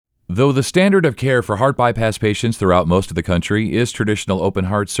Though the standard of care for heart bypass patients throughout most of the country is traditional open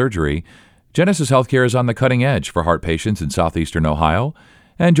heart surgery, Genesis Healthcare is on the cutting edge for heart patients in southeastern Ohio.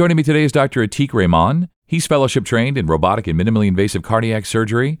 And joining me today is Dr. Atik Rahman. He's fellowship trained in robotic and minimally invasive cardiac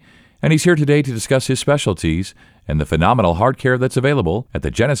surgery, and he's here today to discuss his specialties and the phenomenal heart care that's available at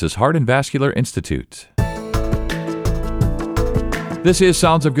the Genesis Heart and Vascular Institute. This is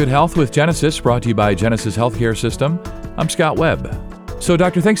Sounds of Good Health with Genesis, brought to you by Genesis Healthcare System. I'm Scott Webb. So,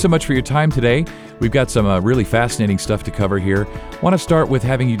 Doctor, thanks so much for your time today. We've got some really fascinating stuff to cover here. I want to start with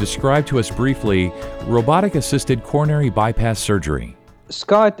having you describe to us briefly robotic-assisted coronary bypass surgery.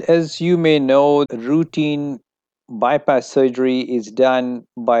 Scott, as you may know, routine bypass surgery is done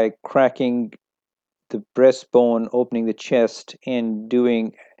by cracking the breastbone, opening the chest, and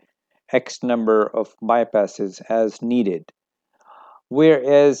doing X number of bypasses as needed.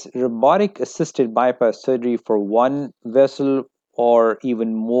 Whereas robotic assisted bypass surgery for one vessel or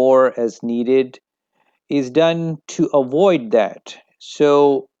even more as needed is done to avoid that.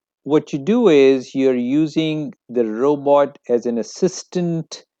 So, what you do is you're using the robot as an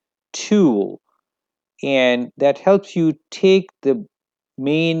assistant tool, and that helps you take the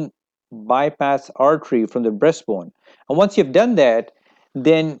main bypass artery from the breastbone. And once you've done that,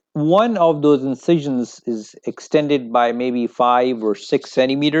 then one of those incisions is extended by maybe 5 or 6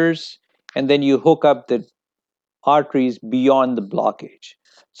 centimeters, and then you hook up the arteries beyond the blockage.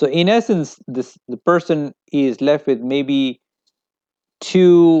 So in essence, the person is left with maybe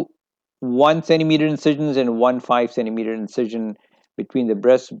two 1 centimeter incisions and one 5 centimeter incision between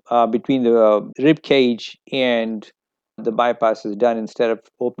the rib cage, and the bypass is done instead of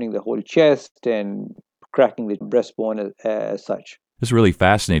opening the whole chest and cracking the breastbone as such. This is really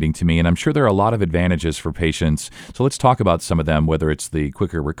fascinating to me, and I'm sure there are a lot of advantages for patients. So let's talk about some of them, whether it's the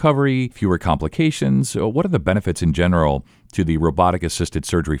quicker recovery, fewer complications. What are the benefits in general to the robotic-assisted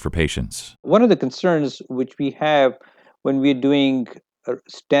surgery for patients? One of the concerns which we have when we're doing a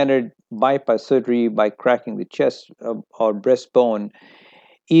standard bypass surgery by cracking the chest or breastbone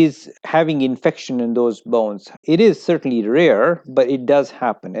is having infection in those bones. It is certainly rare, but it does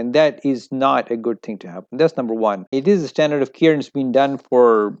happen, and that is not a good thing to happen. That's number one. It is a standard of care and it's been done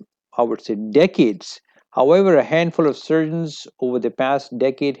for, I would say, decades. However, a handful of surgeons over the past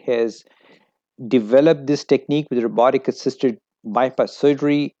decade has developed this technique with robotic assisted bypass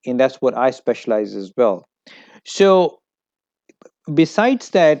surgery, and that's what I specialize as well. So besides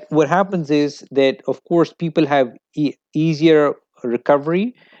that, what happens is that, of course, people have easier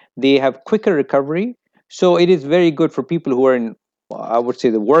recovery, they have quicker recovery. So it is very good for people who are in, I would say,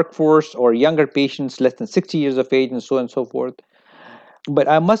 the workforce, or younger patients less than 60 years of age, and so on and so forth. But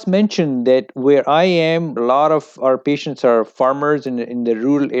I must mention that where I am, a lot of our patients are farmers in the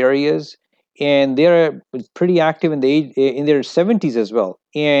rural areas, and they're pretty active in their 70s as well.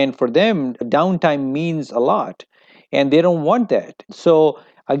 And for them, downtime means a lot, and they don't want that. So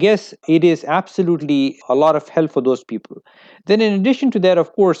I guess it is absolutely a lot of help for those people. Then, in addition to that,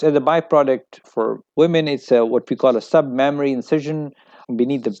 of course, as a byproduct for women, it's what we call a submammary incision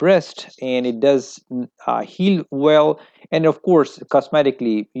beneath the breast, and it does heal well. And of course,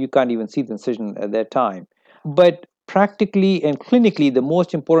 cosmetically, you can't even see the incision at that time. But practically and clinically, the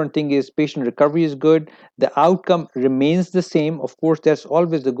most important thing is patient recovery is good. The outcome remains the same. Of course, that's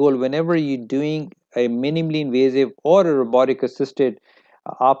always the goal. Whenever you're doing a minimally invasive or a robotic assisted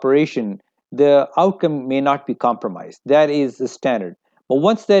operation, the outcome may not be compromised. That is the standard. But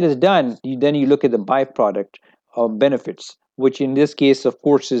once that is done, then you look at the byproduct of benefits, which in this case, of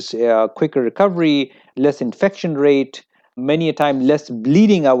course, is quicker recovery, less infection rate, many a time less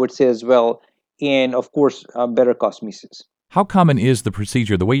bleeding, I would say as well, and of course, better cosmesis. How common is the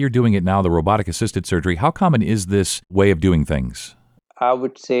procedure, the way you're doing it now, the robotic-assisted surgery, how common is this way of doing things? I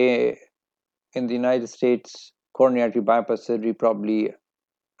would say in the United States, coronary artery bypass surgery, probably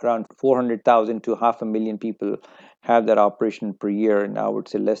around 400,000 to half a million people have that operation per year, and I would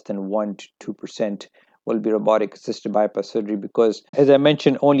say less than 1 to 2% will be robotic assisted bypass surgery, because, as I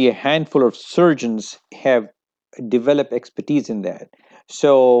mentioned, only a handful of surgeons have developed expertise in that.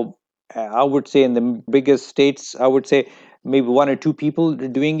 So I would say in the biggest states, I would say maybe 1 or 2 people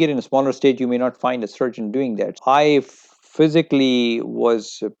doing it. In a smaller state, you may not find a surgeon doing that. I physically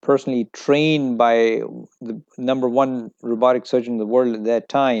was personally trained by the number one robotic surgeon in the world at that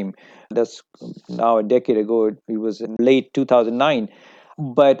time. That's now a decade ago. It was in late 2009.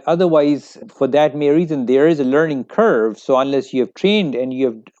 But otherwise, for that mere reason, there is a learning curve. So unless you have trained and you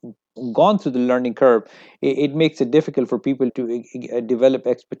have gone through the learning curve, it makes it difficult for people to develop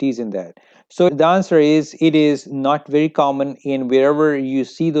expertise in that. So the answer is, it is not very common. And wherever you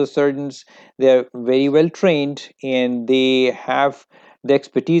see those surgeons, they're very well trained and they have the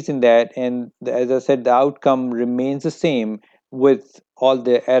expertise in that. And as I said, the outcome remains the same with all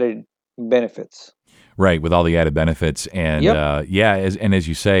the added benefits. Right, with all the added benefits, and Yep. as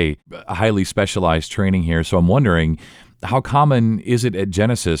you say, highly specialized training here. So I'm wondering, how common is it at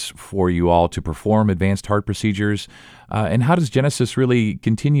Genesis for you all to perform advanced heart procedures, and how does Genesis really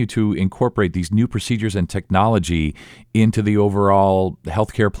continue to incorporate these new procedures and technology into the overall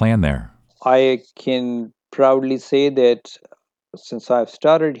healthcare plan there? I can proudly say that since I've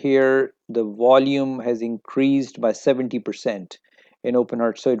started here, the volume has increased by 70% in open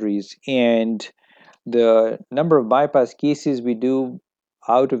heart surgeries. And the number of bypass cases we do,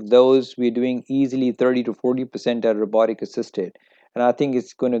 out of those, we're doing easily 30 to 40% are robotic assisted. And I think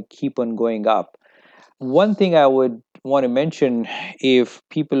it's going to keep on going up. One thing I would want to mention, if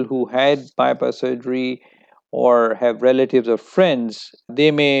people who had bypass surgery or have relatives or friends,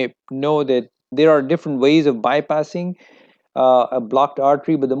 they may know that there are different ways of bypassing a blocked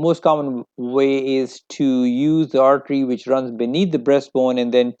artery, but the most common way is to use the artery which runs beneath the breastbone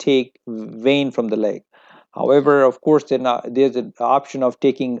and then take vein from the leg. However, of course, there's an option of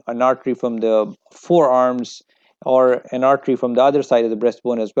taking an artery from the forearms or an artery from the other side of the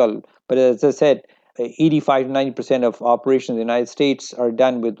breastbone as well. But as I said, 85 to 90% of operations in the United States are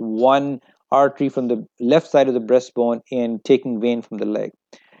done with one artery from the left side of the breastbone and taking vein from the leg.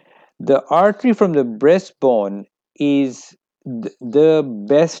 The artery from the breastbone is the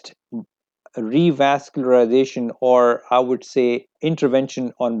best revascularization, or I would say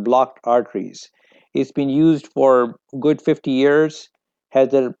intervention on blocked arteries. It's been used for good 50 years, has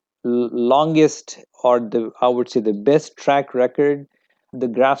the longest, or the I would say the best track record. The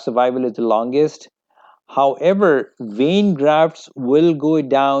graft survival is the longest. However, vein grafts will go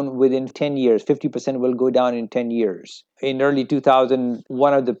down within 10 years. 50% will go down in 10 years. In early 2000,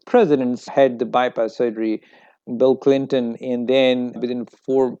 one of the presidents had the bypass surgery, Bill Clinton, and then within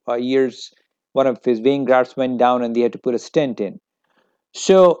 4 years, one of his vein grafts went down and they had to put a stent in.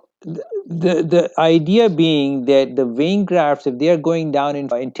 So the idea being that the vein grafts, if they are going down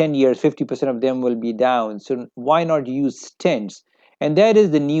in 10 years, 50% of them will be down. So why not use stents? And that is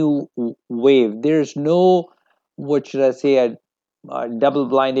the new wave. There's no, what should I say, a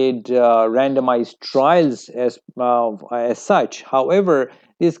double-blinded, randomized trials as such. However,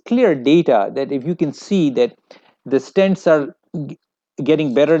 there's clear data that if you can see that the stents are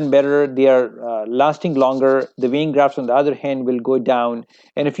getting better and better, they are lasting longer. The vein grafts, on the other hand, will go down.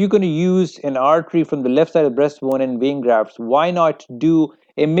 And if you're going to use an artery from the left side of the breastbone and vein grafts, why not do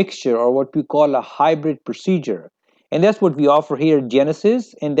a mixture, or what we call a hybrid procedure? And that's what we offer here at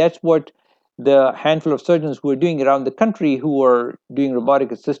Genesis, and that's what the handful of surgeons who are doing around the country who are doing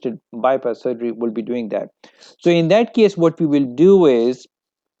robotic assisted bypass surgery will be doing that. So in that case, what we will do is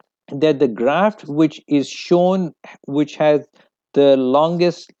that the graft which is shown, which has the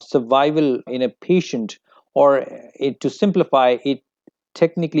longest survival in a patient, or to simplify it,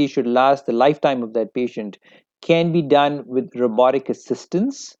 technically should last the lifetime of that patient, can be done with robotic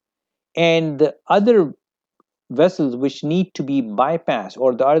assistance. And the other vessels which need to be bypassed,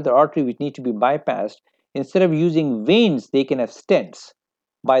 or the other artery which need to be bypassed, instead of using veins, they can have stents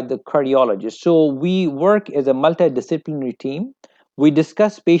by the cardiologist. So we work as a multidisciplinary team. We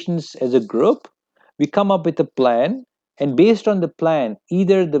discuss patients as a group. We come up with a plan, and based on the plan,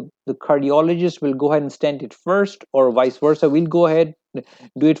 either the cardiologist will go ahead and stent it first, or vice versa. We'll go ahead,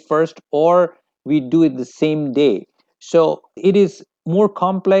 do it first, or we do it the same day. So it is more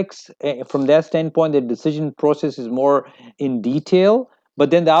complex from that standpoint. The decision process is more in detail,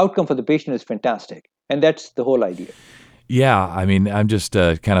 but then the outcome for the patient is fantastic. And that's the whole idea. Yeah, I mean, I'm just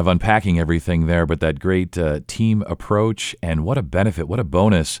kind of unpacking everything there, but that great team approach, and what a benefit, what a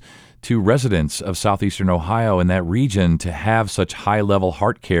bonus to residents of southeastern Ohio and that region to have such high level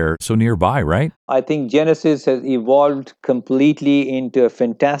heart care so nearby, right? I think Genesis has evolved completely into a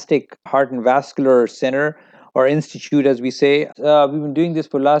fantastic heart and vascular center, or institute, as we say. We've been doing this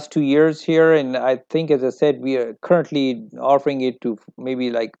for the last 2 years here, and I think, as I said, we are currently offering it to maybe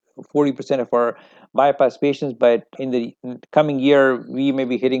like 40% of our bypass patients, but in the coming year, we may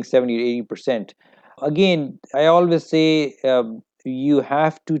be hitting 70 to 80%. Again, I always say you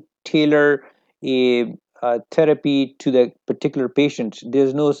have to tailor a therapy to the particular patient.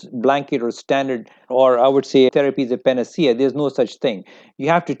 There's no blanket or standard, or I would say therapy is a panacea. There's no such thing. You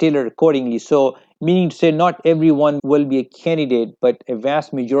have to tailor accordingly. So, meaning to say, not everyone will be a candidate, but a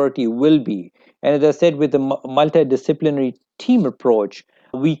vast majority will be. And as I said, with the multidisciplinary team approach,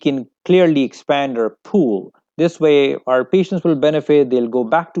 we can clearly expand our pool. This way, our patients will benefit. They'll go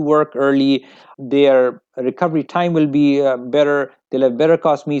back to work early. Their recovery time will be better. They'll have better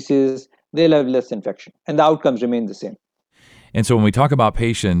cosmesis. They'll have less infection, and the outcomes remain the same. And so when we talk about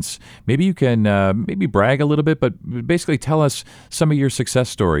patients, maybe you can maybe brag a little bit, but basically tell us some of your success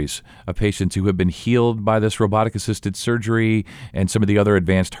stories of patients who have been healed by this robotic-assisted surgery and some of the other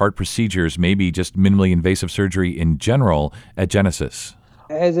advanced heart procedures, maybe just minimally invasive surgery in general at Genesis.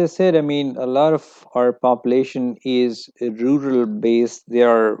 As I said, I mean, a lot of our population is rural based. They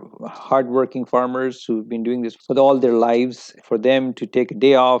are hardworking farmers who've been doing this for all their lives. For them to take a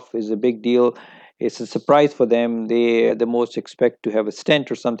day off is a big deal. It's a surprise for them. They the most expect to have a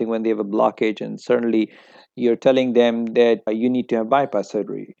stent or something when they have a blockage, and certainly you're telling them that you need to have bypass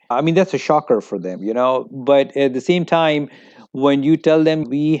surgery. I mean, that's a shocker for them, you know. But at the same time, when you tell them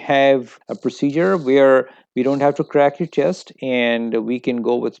we have a procedure where we don't have to crack your chest and we can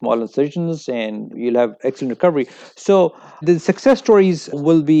go with small incisions and you'll have excellent recovery. So the success stories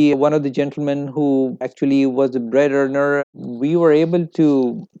will be one of the gentlemen who actually was a bread earner. We were able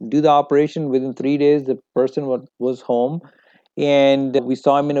to do the operation within 3 days. The person was home, and we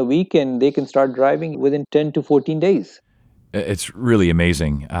saw him in a week, and they can start driving within 10 to 14 days. It's really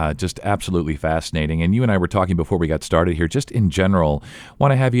amazing, just absolutely fascinating. And you and I were talking before we got started here, just in general,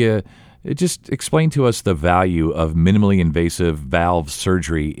 want to have you just explain to us the value of minimally invasive valve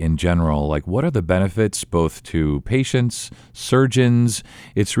surgery in general. Like, what are the benefits both to patients, surgeons?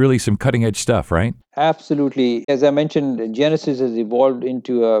 It's really some cutting edge stuff, right? Absolutely. As I mentioned, Genesis has evolved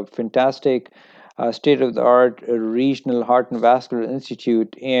into a fantastic state of the art regional heart and vascular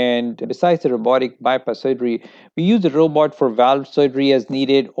institute. And besides the robotic bypass surgery, we use the robot for valve surgery as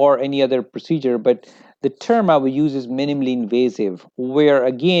needed or any other procedure. But the term I would use is minimally invasive, where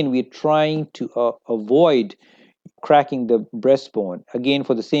again, we're trying to avoid cracking the breastbone, again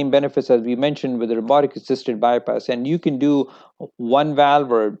for the same benefits as we mentioned with the robotic assisted bypass. And you can do one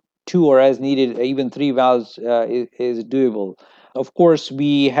valve or two, or as needed even three valves is doable. Of course,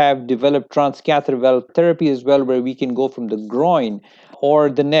 we have developed transcatheter valve therapy as well, where we can go from the groin or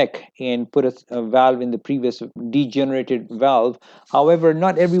the neck and put a valve in the previous degenerated valve. However,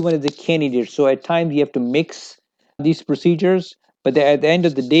 not everyone is a candidate, so at times you have to mix these procedures. But at the end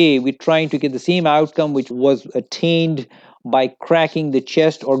of the day, we're trying to get the same outcome which was attained by cracking the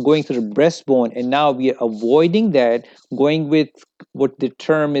chest or going through the breastbone. And now we are avoiding that, going with what the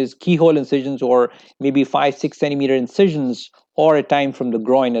term is keyhole incisions, or maybe 5-6 centimeter incisions, or a time from the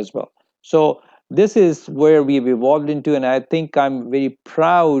groin as well. So this is where we've evolved into, and I think I'm very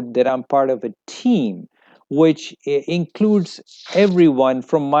proud that I'm part of a team which includes everyone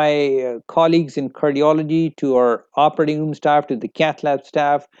from my colleagues in cardiology to our operating room staff to the cath lab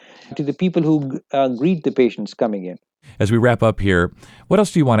staff to the people who greet the patients coming in. As we wrap up here, what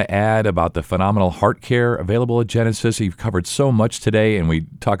else do you want to add about the phenomenal heart care available at Genesis? You've covered so much today, and we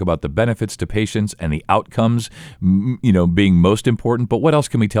talk about the benefits to patients and the outcomes, being most important. But what else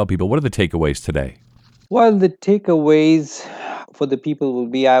can we tell people? What are the takeaways today? Well, the takeaways for the people will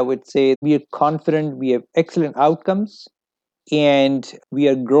be, I would say, we are confident, we have excellent outcomes, and we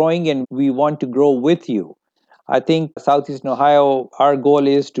are growing, and we want to grow with you. I think Southeastern Ohio, our goal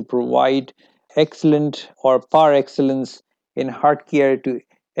is to provide excellent or par excellence in heart care to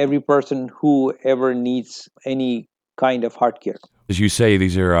every person who ever needs any kind of heart care. As you say,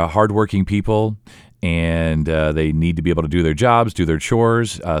 these are hardworking people, and they need to be able to do their jobs, do their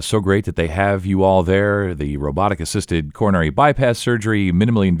chores. So great that they have you all there. The robotic-assisted coronary bypass surgery,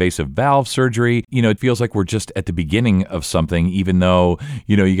 minimally invasive valve surgery. It feels like we're just at the beginning of something, even though,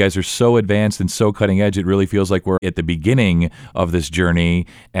 you guys are so advanced and so cutting edge. It really feels like we're at the beginning of this journey,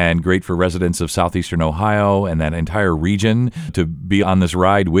 and great for residents of Southeastern Ohio and that entire region to be on this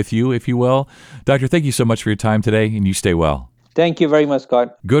ride with you, if you will. Doctor, thank you so much for your time today, and you stay well. Thank you very much,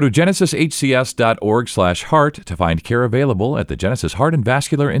 Scott. Go to genesishcs.org/heart to find care available at the Genesis Heart and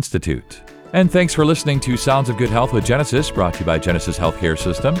Vascular Institute. And thanks for listening to Sounds of Good Health with Genesis, brought to you by Genesis Healthcare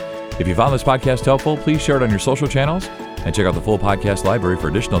System. If you found this podcast helpful, please share it on your social channels and check out the full podcast library for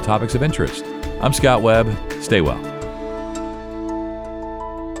additional topics of interest. I'm Scott Webb. Stay well.